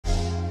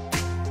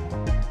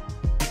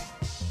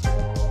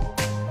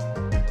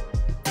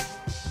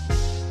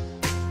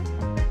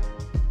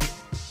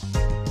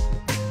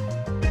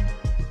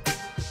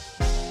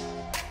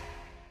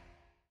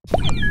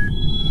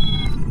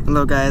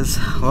Hello guys,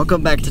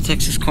 welcome back to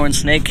Texas Corn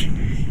Snake.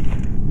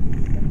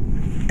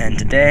 And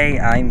today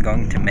I'm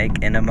going to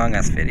make an Among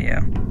Us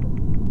video.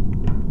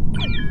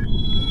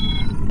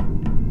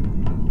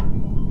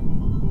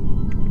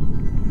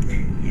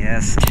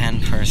 Yes,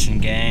 10-person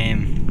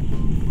game.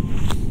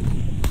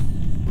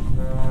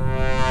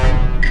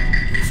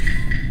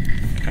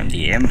 I'm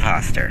the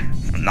imposter.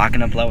 I'm not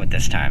gonna blow it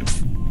this time.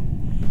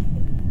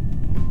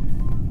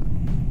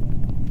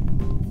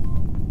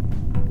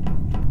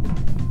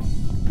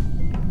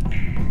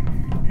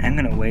 I'm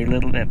gonna wait a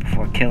little bit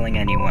before killing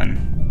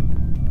anyone.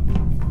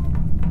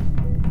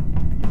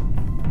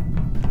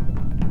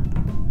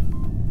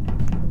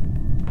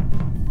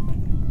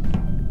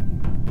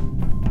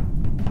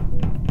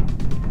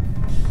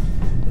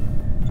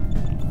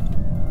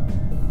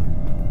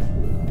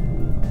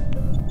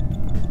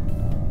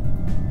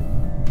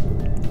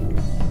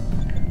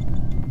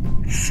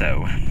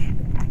 So,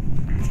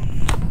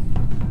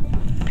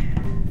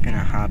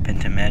 gonna hop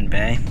into med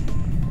bay.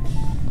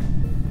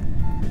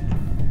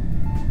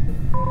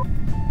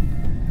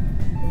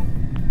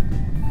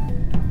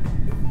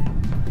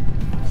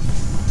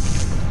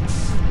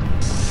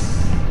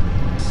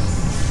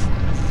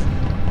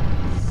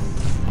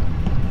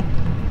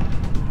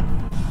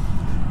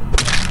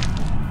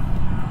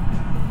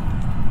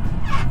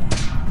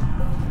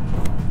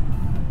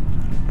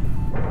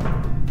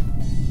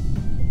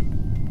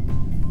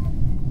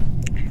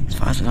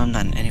 I'm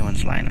not in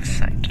anyone's line of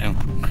sight. Oh.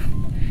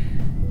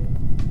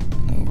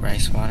 No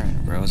rice water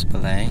and rose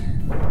belay.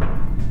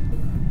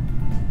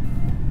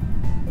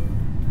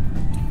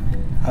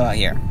 How about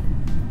here?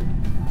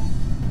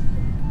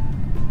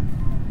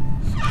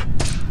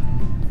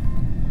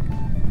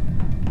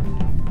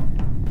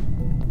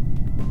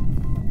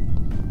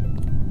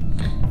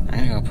 I'm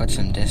gonna go put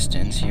some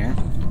distance here.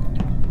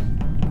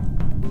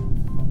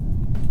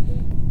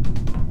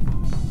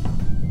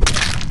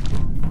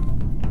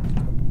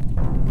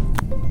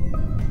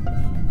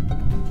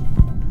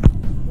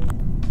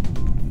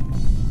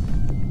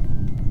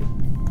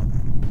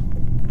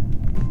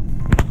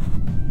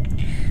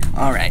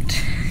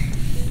 Alright,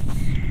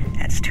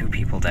 that's 2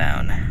 people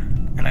down,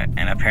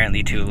 and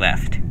apparently 2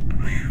 left.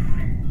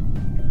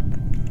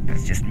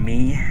 It's just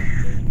me.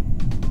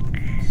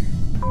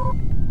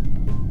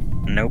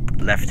 Nope,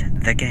 left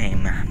the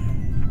game.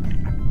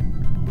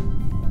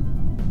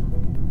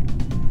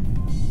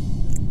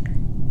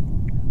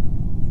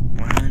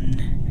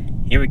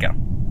 Here we go.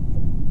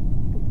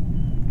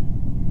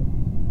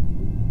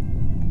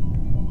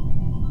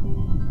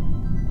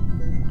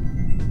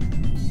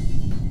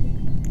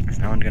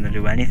 No one gonna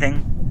do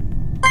anything?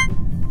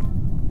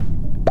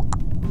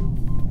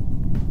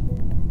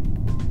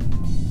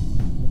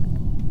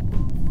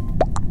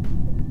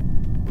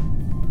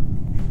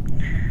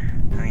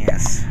 Oh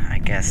yes, I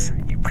guess.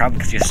 Probably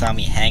because you saw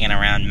me hanging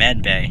around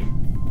medbay.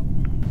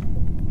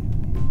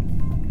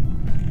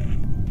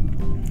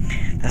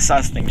 The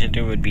sus thing to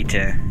do would be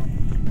to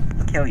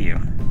kill you.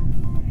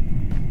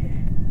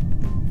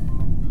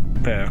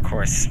 But of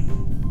course,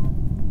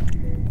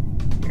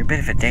 you're a bit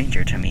of a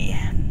danger to me.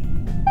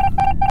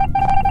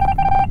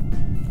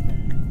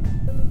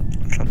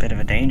 It's a bit of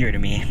a danger to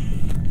me.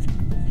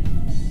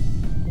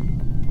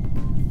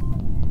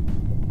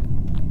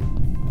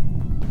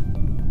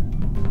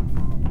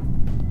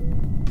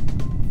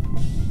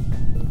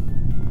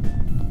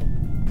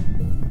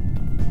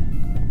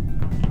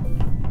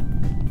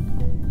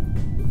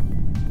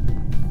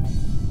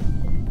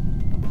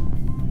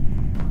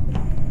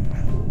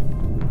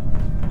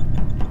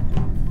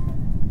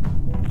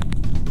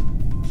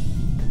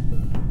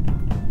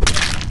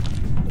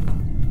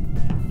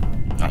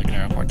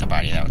 The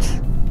body, that was...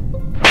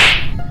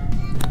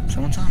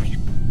 Someone saw me.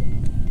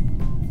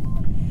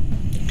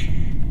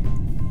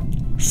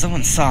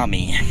 Someone saw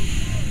me.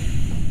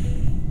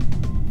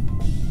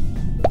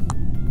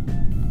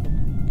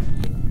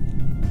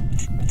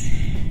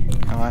 You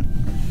know what?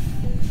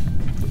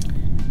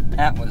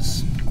 That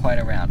was quite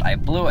a round. I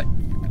blew it.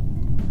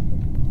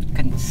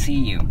 Couldn't see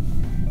you,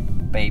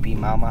 baby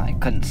mama. I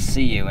couldn't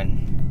see you,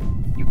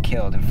 and you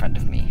killed in front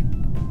of me.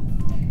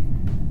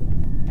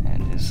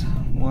 And is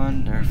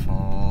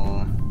wonderful.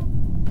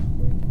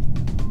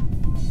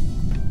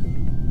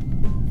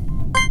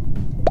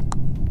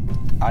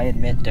 I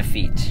admit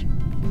defeat.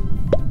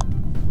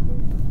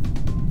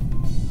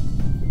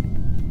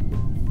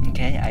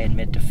 Okay, I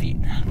admit defeat.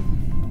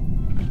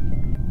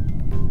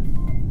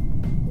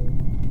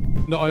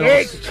 No,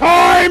 it's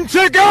time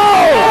to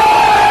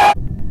go!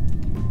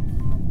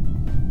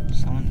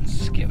 Someone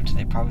skipped.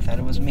 They probably thought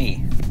it was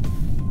me.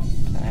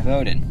 Then I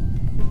voted.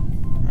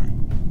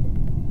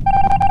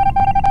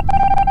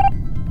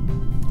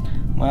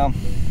 Well,